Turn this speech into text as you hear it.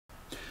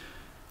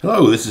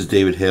Hello, this is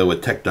David Hale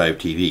with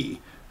TechDiveTV.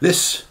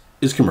 This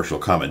is Commercial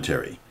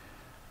Commentary.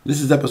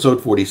 This is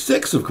episode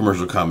 46 of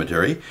Commercial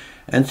Commentary,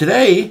 and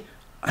today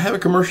I have a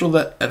commercial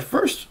that at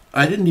first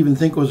I didn't even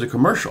think was a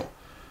commercial.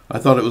 I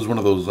thought it was one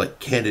of those like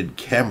candid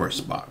camera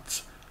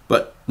spots.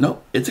 But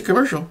no, it's a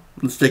commercial.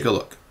 Let's take a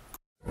look.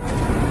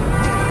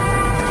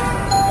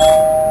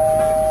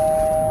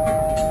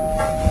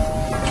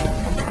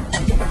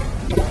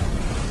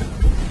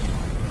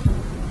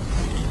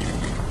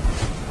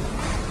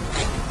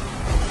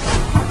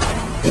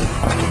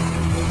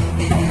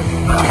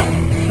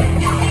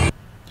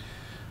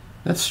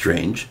 That's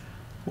strange.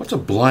 What's a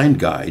blind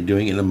guy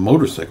doing in a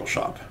motorcycle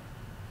shop?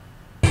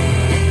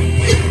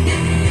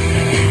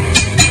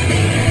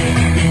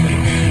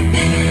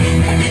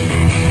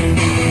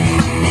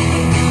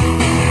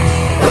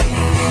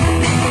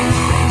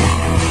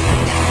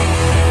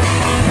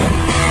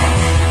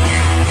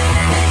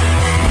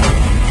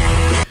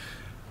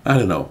 I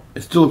don't know.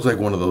 It still looks like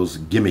one of those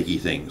gimmicky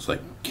things, like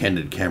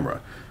candid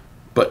camera.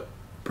 But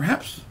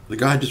perhaps the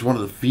guy just wanted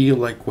to feel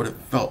like what it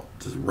felt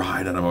to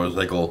ride on a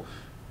motorcycle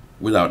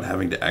without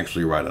having to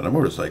actually ride on a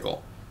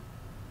motorcycle.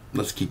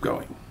 Let's keep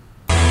going.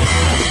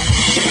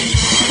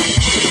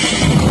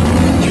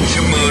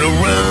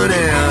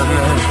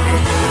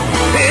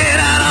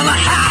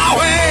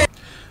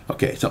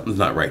 Okay, something's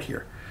not right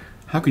here.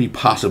 How could he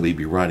possibly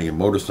be riding a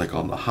motorcycle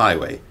on the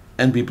highway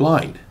and be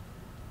blind?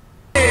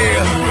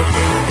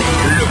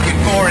 Looking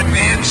for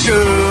adventure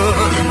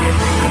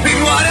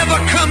in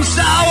whatever comes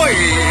our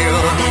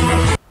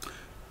way.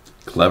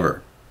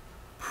 Clever.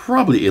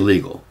 Probably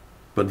illegal,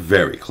 but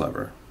very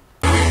clever.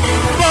 Born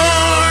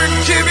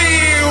to be